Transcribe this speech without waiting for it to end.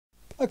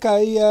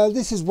Okay,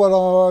 this is what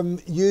I'm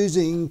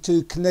using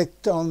to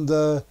connect on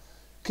the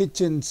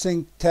kitchen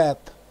sink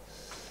tap.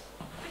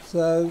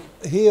 So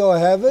here I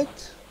have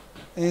it,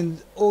 and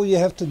all you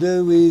have to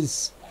do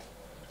is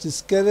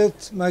just get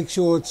it, make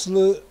sure it's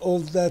all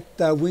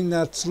that wing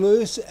nut's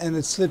loose and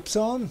it slips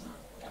on,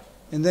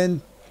 and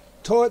then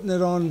tighten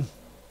it on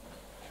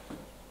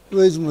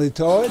reasonably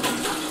tight.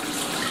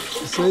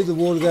 See, the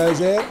water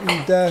goes out,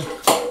 and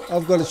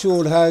I've got a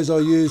short hose I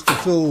use to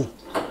fill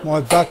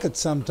my bucket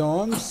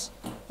sometimes.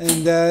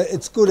 And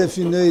it's good if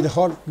you need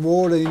hot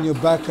water in your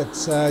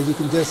buckets, you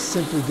can just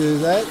simply do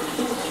that.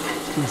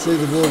 You can see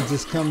the water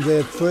just comes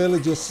out freely,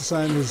 just the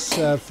same as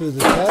through the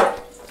tap.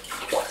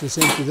 Just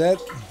empty that,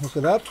 hook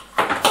it up.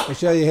 I'll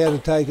show you how to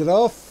take it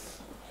off.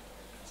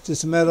 It's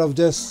just a matter of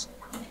just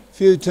a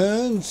few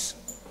turns.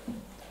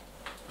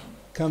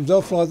 Comes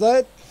off like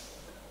that.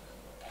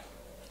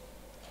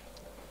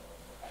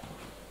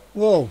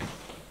 Well,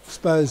 I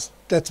suppose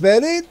that's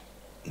about it.